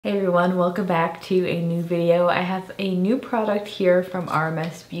Hey everyone, welcome back to a new video. I have a new product here from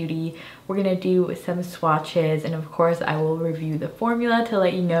RMS Beauty. We're gonna do some swatches and of course I will review the formula to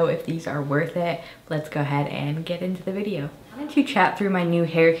let you know if these are worth it. Let's go ahead and get into the video. I wanted to chat through my new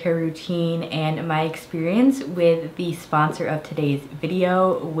hair care routine and my experience with the sponsor of today's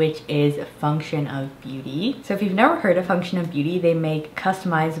video, which is Function of Beauty. So if you've never heard of Function of Beauty, they make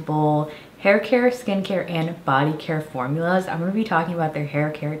customizable hair care, skincare, and body care formulas. I'm going to be talking about their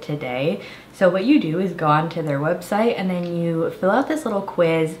hair care today. So what you do is go onto their website and then you fill out this little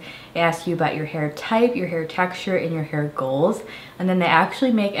quiz. It asks you about your hair type, your hair texture, and your hair goals. And then they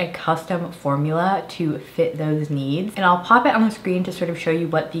actually make a custom formula to fit those needs. And I'll pop it on the screen to sort of show you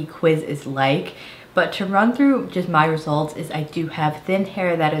what the quiz is like. But to run through just my results is I do have thin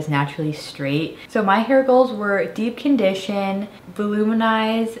hair that is naturally straight. So my hair goals were deep condition,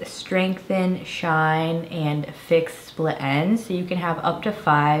 voluminize, strengthen, shine, and fix split ends. So you can have up to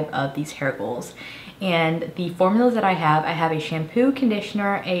 5 of these hair goals. And the formulas that I have a shampoo,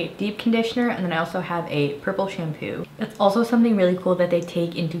 conditioner, a deep conditioner, and then I also have a purple shampoo. That's also something really cool that they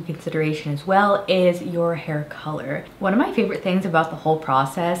take into consideration as well is your hair color. One of my favorite things about the whole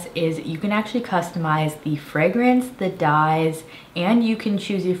process is you can actually customize the fragrance, the dyes, and you can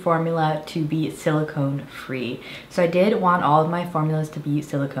choose your formula to be silicone free. So I did want all of my formulas to be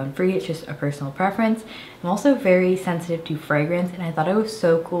silicone free. It's just a personal preference. I'm also very sensitive to fragrance and I thought it was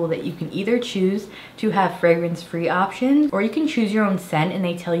so cool that you can either choose to have fragrance free options or you can choose your own scent and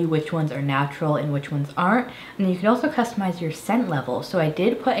they tell you which ones are natural and which ones aren't. And you can also customize your scent level. So I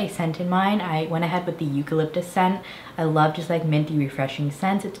did put a scent in mine. I went ahead with the eucalyptus scent. I love just like minty refreshing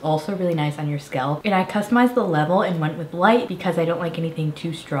scents. It's also really nice on your scalp. And I customized the level and went with light because I don't like anything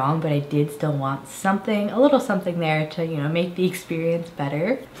too strong, but I did still want something, a little something there to, you know, make the experience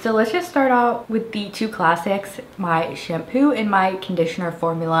better. So let's just start out with the two classics, my shampoo and my conditioner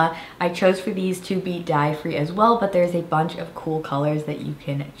formula. I chose for these to be dye free as well, but there's a bunch of cool colors that you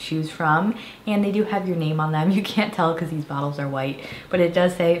can choose from and they do have your name on them. You can't tell because these bottles are white, but it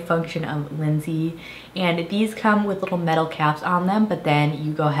does say Function of Lindsay. And these come with little metal caps on them, but then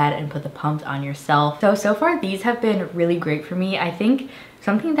you go ahead and put the pumps on yourself. So far these have been really great for me. I think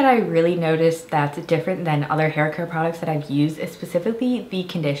something that I really noticed that's different than other hair care products that I've used is specifically the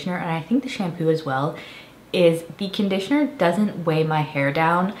conditioner, and I think the shampoo as well, is the conditioner doesn't weigh my hair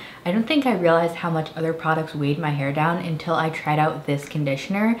down. I don't think I realized how much other products weighed my hair down until I tried out this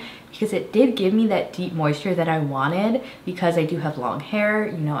conditioner, because it did give me that deep moisture that I wanted because I do have long hair.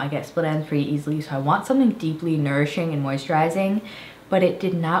 You know, I get split ends pretty easily, so I want something deeply nourishing and moisturizing, but it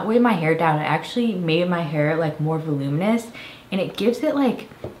did not weigh my hair down. It actually made my hair like more voluminous and it gives it like,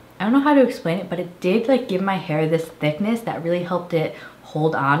 I don't know how to explain it, but it did like give my hair this thickness that really helped it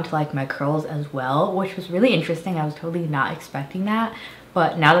hold on to like my curls as well, which was really interesting. I was totally not expecting that.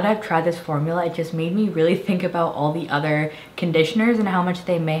 But now that I've tried this formula, it just made me really think about all the other conditioners and how much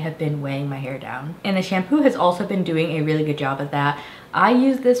they may have been weighing my hair down. And the shampoo has also been doing a really good job of that. I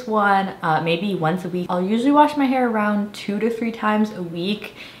use this one maybe once a week. I'll usually wash my hair around 2 to 3 times a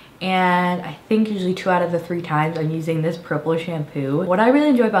week. And I think usually 2 out of the 3 times I'm using this purple shampoo. What I really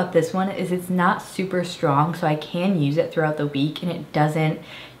enjoy about this one is it's not super strong, so I can use it throughout the week and it doesn't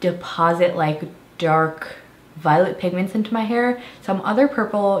deposit like dark violet pigments into my hair. Some other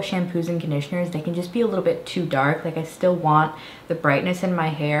purple shampoos and conditioners, they can just be a little bit too dark. Like I still want the brightness in my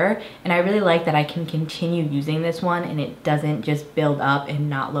hair, and I really like that I can continue using this one and it doesn't just build up and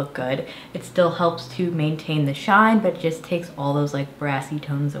not look good. It still helps to maintain the shine, but just takes all those like brassy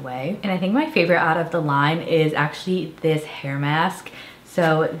tones away. And I think my favorite out of the line is actually this hair mask.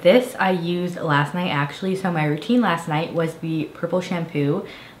 So this I used last night actually. So my routine last night was the purple shampoo.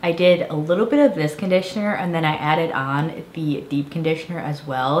 I did a little bit of this conditioner and then I added on the deep conditioner as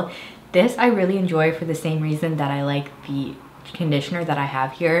well. This I really enjoy for the same reason that I like the conditioner that I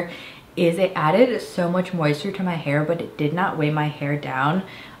have here, is it added so much moisture to my hair, but it did not weigh my hair down.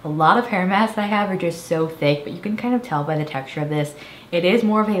 A lot of hair masks I have are just so thick, but you can kind of tell by the texture of this. It is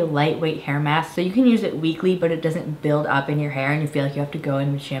more of a lightweight hair mask, so you can use it weekly, but it doesn't build up in your hair and you feel like you have to go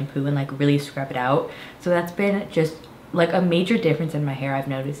in with shampoo and like really scrub it out. So that's been just like a major difference in my hair I've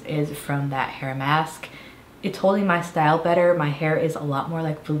noticed is from that hair mask. It's holding my style better. My hair is a lot more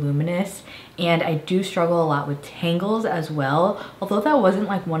like voluminous and I do struggle a lot with tangles as well. Although that wasn't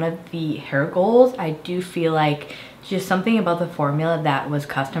like one of the hair goals, I do feel like just something about the formula that was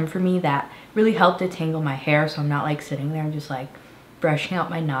custom for me that really helped detangle my hair, so I'm not like sitting there and just like brushing out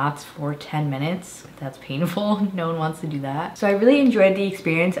my knots for 10 minutes. That's painful. No one wants to do that. So I really enjoyed the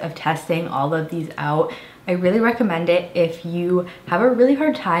experience of testing all of these out. I really recommend it if you have a really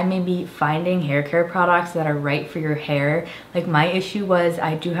hard time maybe finding hair care products that are right for your hair. Like my issue was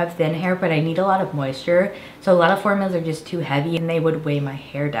I do have thin hair, but I need a lot of moisture. So a lot of formulas are just too heavy and they would weigh my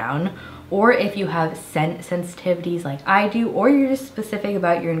hair down. Or if you have scent sensitivities like I do, or you're just specific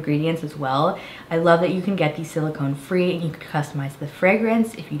about your ingredients as well, I love that you can get these silicone free and you can customize the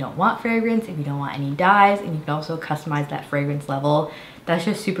fragrance if you don't want fragrance, if you don't want any dyes, and you can also customize that fragrance level. That's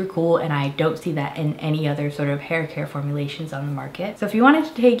just super cool, and I don't see that in any other sort of hair care formulations on the market. So if you wanted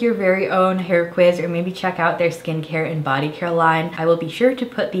to take your very own hair quiz or maybe check out their skincare and body care line, I will be sure to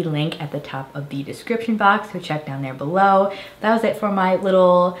put the link at the top of the description box, so check down there below. That was it for my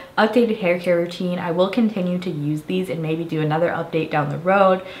little updated hair care routine. I will continue to use these and maybe do another update down the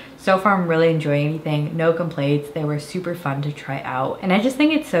road. So far, I'm really enjoying everything. No complaints. They were super fun to try out. And I just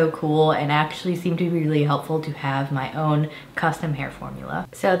think it's so cool and actually seemed to be really helpful to have my own custom hair formula.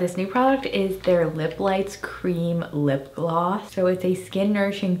 So this new product is their Lip Lights Cream Lip Gloss. So it's a skin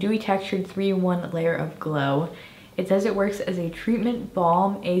nourishing, dewy textured 3-in-1 layer of glow. It says it works as a treatment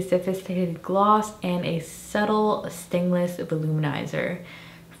balm, a sophisticated gloss, and a subtle stingless voluminizer.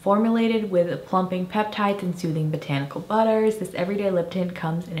 Formulated with plumping peptides and soothing botanical butters, this everyday lip tint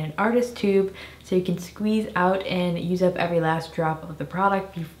comes in an artist tube, so you can squeeze out and use up every last drop of the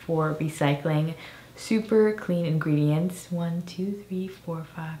product before recycling. Super clean ingredients. 1, 2, 3, 4,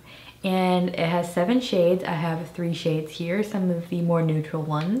 5. And it has 7 shades. I have 3 shades here, some of the more neutral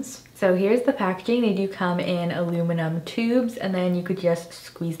ones. So here's the packaging. They do come in aluminum tubes, and then you could just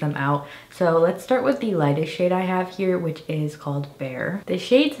squeeze them out. So let's start with the lightest shade I have here, which is called Bear. The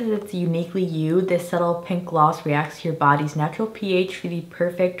shade says it's uniquely you. This subtle pink gloss reacts to your body's natural pH for the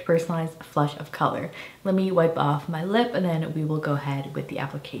perfect personalized flush of color. Let me wipe off my lip and then we will go ahead with the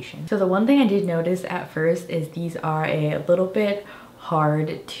application. So the one thing I did notice at first is these are a little bit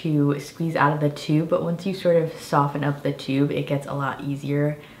hard to squeeze out of the tube, but once you sort of soften up the tube, it gets a lot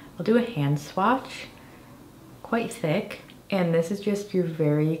easier. I'll do a hand swatch. Quite thick. And this is just your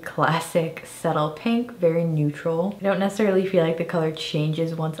very classic subtle pink, very neutral. I don't necessarily feel like the color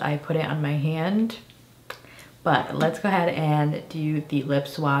changes once I put it on my hand, but let's go ahead and do the lip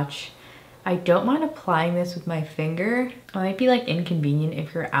swatch. I don't mind applying this with my finger. It might be like inconvenient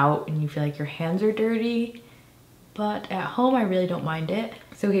if you're out and you feel like your hands are dirty, but at home I really don't mind it.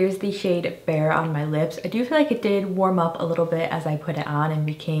 So here's the shade Bear on my lips. I do feel like it did warm up a little bit as I put it on and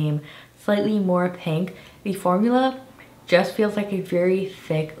became slightly more pink. The formula just feels like a very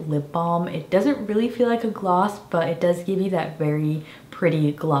thick lip balm. It doesn't really feel like a gloss, but it does give you that very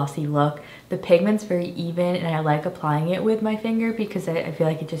pretty glossy look. The pigment's very even, and I like applying it with my finger because I feel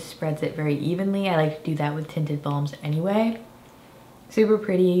like it just spreads it very evenly. I like to do that with tinted balms anyway. Super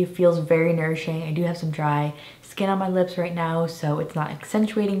pretty, feels very nourishing. I do have some dry skin on my lips right now, so it's not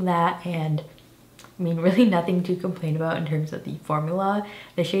accentuating that, and I mean, really nothing to complain about in terms of the formula.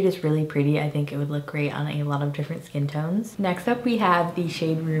 The shade is really pretty. I think it would look great on a lot of different skin tones. Next up, we have the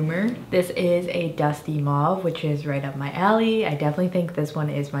shade Rumor. This is a dusty mauve, which is right up my alley. I definitely think this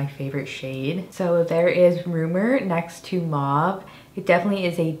one is my favorite shade. So there is Rumor next to mauve. It definitely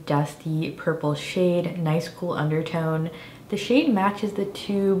is a dusty purple shade, nice cool undertone. The shade matches the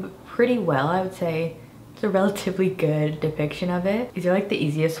tube pretty well, I would say. It's a relatively good depiction of it. These are like the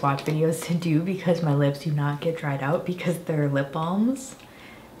easiest swatch videos to do because my lips do not get dried out because they're lip balms,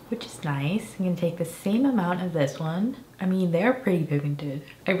 which is nice. I'm gonna take the same amount of this one. I mean, they're pretty pigmented.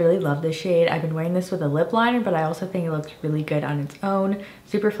 I really love this shade. I've been wearing this with a lip liner, but I also think it looks really good on its own.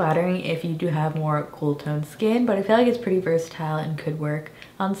 Super flattering if you do have more cool toned skin, but I feel like it's pretty versatile and could work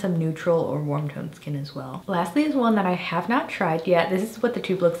on some neutral or warm toned skin as well. Lastly is one that I have not tried yet. This is what the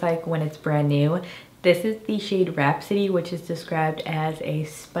tube looks like when it's brand new. This is the shade Rhapsody, which is described as a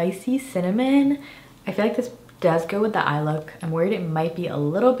spicy cinnamon. I feel like this does go with the eye look. I'm worried it might be a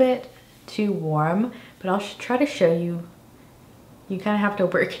little bit too warm, but I'll try to show you. You kind of have to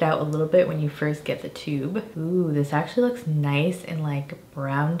work it out a little bit when you first get the tube. Ooh, this actually looks nice and like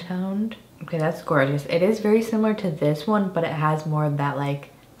brown toned. Okay, that's gorgeous. It is very similar to this one, but it has more of that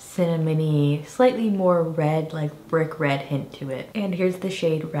like cinnamony, slightly more red, like brick red hint to it. And here's the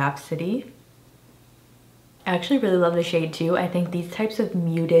shade Rhapsody. I actually really love the shade too. I think these types of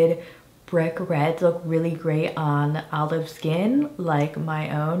muted brick reds look really great on olive skin like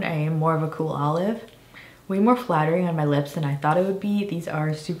my own. I am more of a cool olive, way more flattering on my lips than I thought it would be. These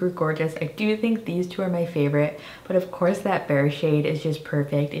are super gorgeous. I do think these two are my favorite, but of course that Bare shade is just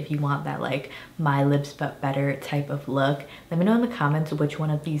perfect if you want that like my lips but better type of look. Let me know in the comments which one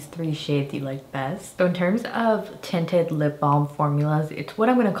of these 3 shades you like best. So in terms of tinted lip balm formulas, it's what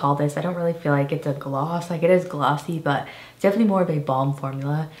I'm gonna call this. I don't really feel like it's a gloss. Like, it is glossy, but it's definitely more of a balm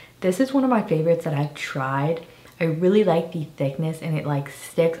formula. This is one of my favorites that I've tried. I really like the thickness, and it like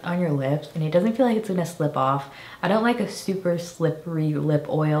sticks on your lips and it doesn't feel like it's gonna slip off. I don't like a super slippery lip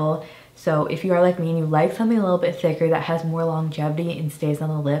oil. So if you are like me and you like something a little bit thicker that has more longevity and stays on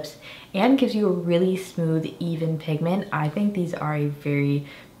the lips and gives you a really smooth, even pigment, I think these are a very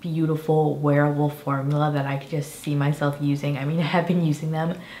beautiful wearable formula that I could just see myself using. I mean, I have been using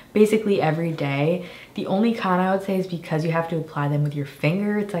them basically every day. The only con I would say is because you have to apply them with your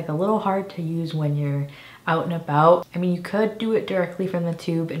finger. It's like a little hard to use when you're out and about. I mean, you could do it directly from the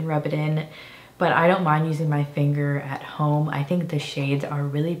tube and rub it in, but I don't mind using my finger at home. I think the shades are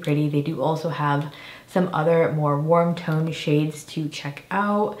really pretty. They do also have some other more warm tone shades to check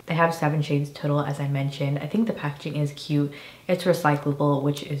out. They have 7 shades total, as I mentioned. I think the packaging is cute. It's recyclable,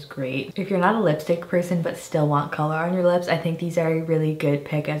 which is great. If you're not a lipstick person but still want color on your lips, I think these are a really good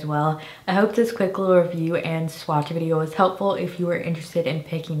pick as well. I hope this quick little review and swatch video was helpful if you were interested in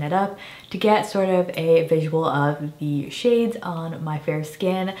picking that up to get sort of a visual of the shades on my fair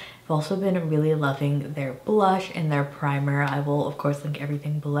skin. I've also been really loving their blush and their primer. I will of course link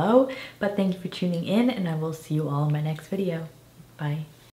everything below, but thank you for tuning in and I will see you all in my next video. Bye.